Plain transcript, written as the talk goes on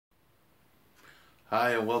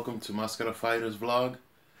Hi and welcome to Mascara Fighters vlog.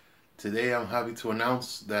 Today I'm happy to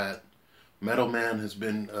announce that Metal Man has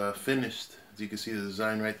been finished. As you can see the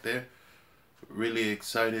design right there. Really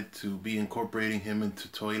excited to be incorporating him into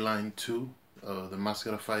Toy Line 2, the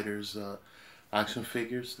Mascara Fighters action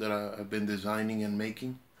figures that I've been designing and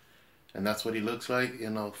making. And that's what he looks like,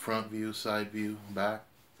 front view, side view, back.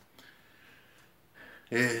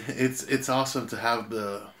 It's awesome to have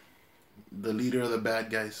the leader of the bad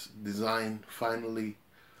guys design finally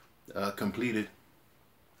completed.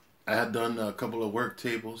 I had done a couple of work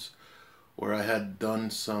tables where I had done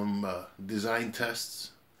some design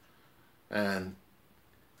tests, and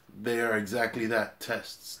they are exactly that,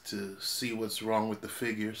 tests to see what's wrong with the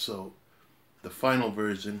figure, so the final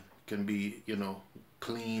version can be,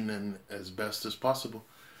 clean and as best as possible.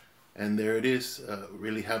 And there it is.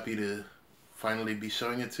 Really happy to finally be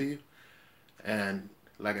showing it to you. And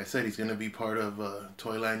like I said, he's going to be part of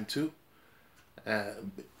Toy Line 2.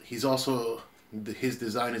 He's also, his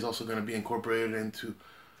design is also going to be incorporated into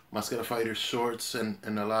Mascara Fighters shorts and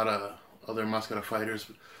a lot of other Mascara Fighters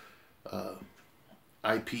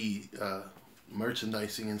IP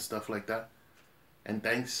merchandising and stuff like that. And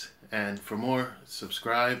thanks. And for more,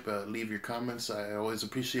 subscribe, leave your comments. I always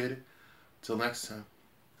appreciate it. Till next time.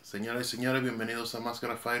 Señoras y señores, bienvenidos a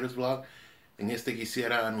Mascara Fighters vlog. En este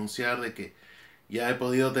quisiera anunciar de que ya he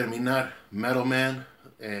podido terminar Metal Man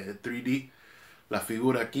 3D. La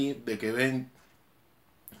figura aquí, de que ven,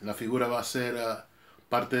 la figura va a ser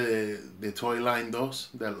parte de Toy Line 2,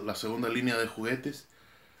 de la segunda línea de juguetes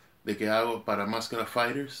de que hago para Mascara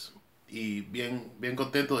Fighters. Y bien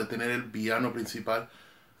contento de tener el villano principal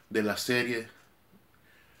de la serie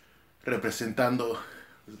representando,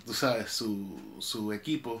 tú sabes, su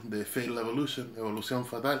equipo de Fatal Evolution, Evolución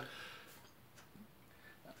Fatal,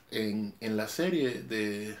 en la serie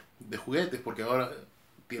de juguetes, porque ahora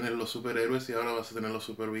tienes los superhéroes y ahora vas a tener los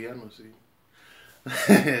supervillanos. ¿Sí?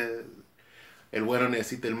 El bueno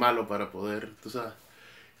necesita el malo para poder, tú sabes.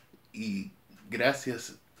 Y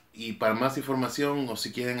gracias. Y para más información, o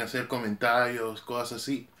si quieren hacer comentarios, cosas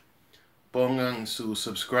así, pongan su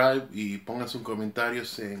subscribe y pongan sus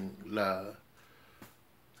comentarios en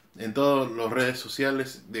todas las redes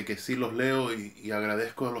sociales, de que sí los leo y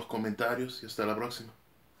agradezco los comentarios. Y hasta la próxima.